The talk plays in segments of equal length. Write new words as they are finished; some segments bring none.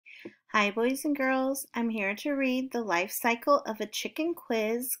Hi, boys and girls. I'm here to read the life cycle of a chicken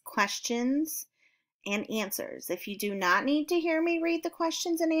quiz, questions and answers. If you do not need to hear me read the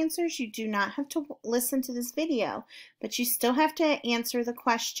questions and answers, you do not have to listen to this video, but you still have to answer the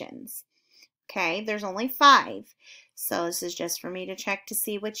questions. Okay, there's only 5. So this is just for me to check to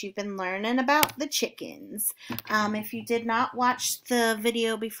see what you've been learning about the chickens. If you did not watch the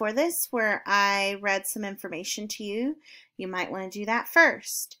video before this where I read some information to you, you might want to do that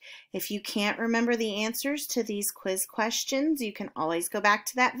first. If you can't remember the answers to these quiz questions, you can always go back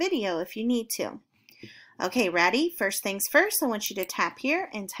to that video if you need to. Okay, ready? First things first, I want you to tap here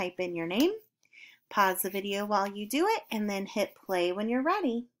and type in your name. Pause the video while you do it and then hit play when you're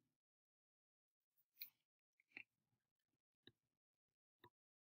ready.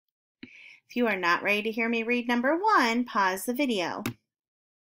 If you are not ready to hear me read number 1, pause the video.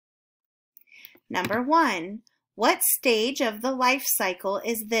 Number 1, what stage of the life cycle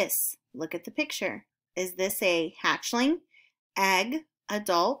is this? Look at the picture. Is this a hatchling, egg,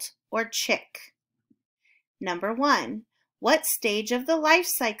 adult, or chick? Number 1, what stage of the life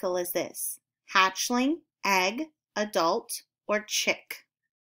cycle is this? Hatchling, egg, adult, or chick?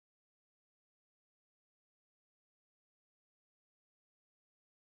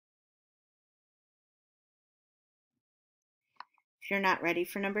 If you're not ready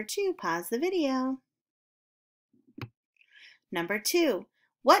for number 2, pause the video. Number 2,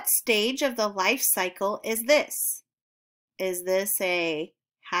 what stage of the life cycle is this? Is this a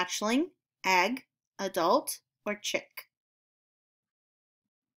hatchling, egg, adult, or chick?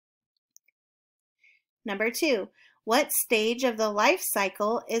 Number 2, what stage of the life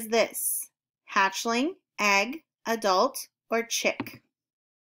cycle is this? Hatchling, egg, adult, or chick?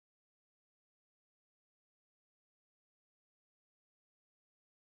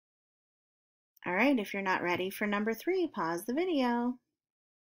 All right, if you're not ready for number 3, pause the video.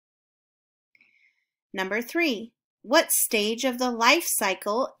 Number 3, what stage of the life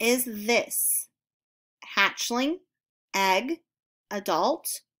cycle is this? Hatchling, egg, adult,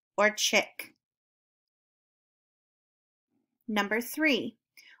 or chick? Number 3,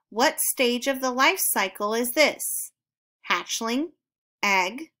 what stage of the life cycle is this? Hatchling,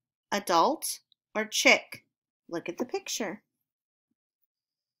 egg, adult, or chick? Look at the picture.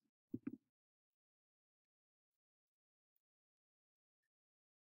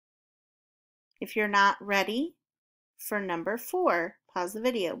 If you're not ready for number 4, pause the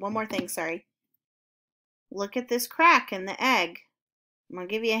video. One more thing, sorry. Look at this crack in the egg. I'm going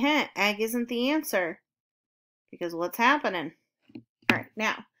to give you a hint. Egg isn't the answer. Because what's happening? All right,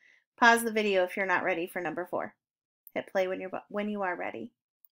 now, pause the video if you're not ready for number 4. Hit play when you are ready.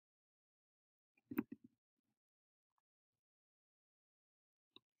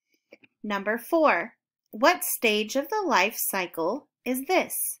 Number 4, what stage of the life cycle is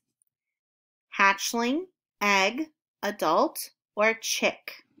this? Hatchling, egg, adult, or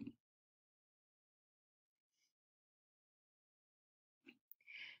chick?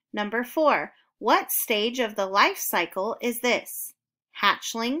 Number 4, what stage of the life cycle is this?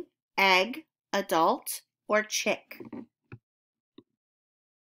 Hatchling, egg, adult, or chick?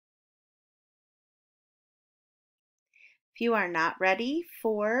 If you are not ready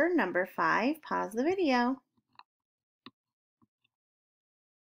for number 5, pause the video.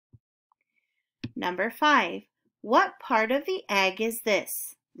 Number 5, what part of the egg is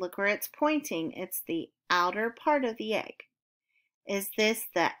this? Look where it's pointing. It's the outer part of the egg. Is this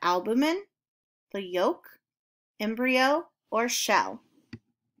the albumen, the yolk, embryo, or shell?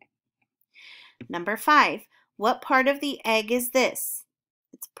 Number 5, what part of the egg is this?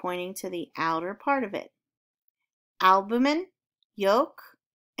 It's pointing to the outer part of it. Albumen, yolk,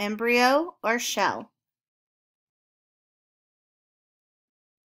 embryo, or shell?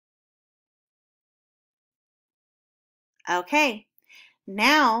 Okay,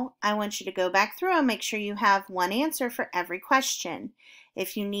 now I want you to go back through and make sure you have one answer for every question.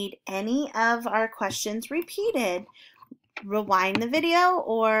 If you need any of our questions repeated, rewind the video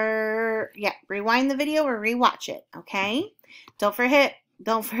or rewatch it, okay? Don't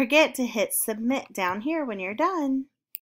forget to hit submit down here when you're done.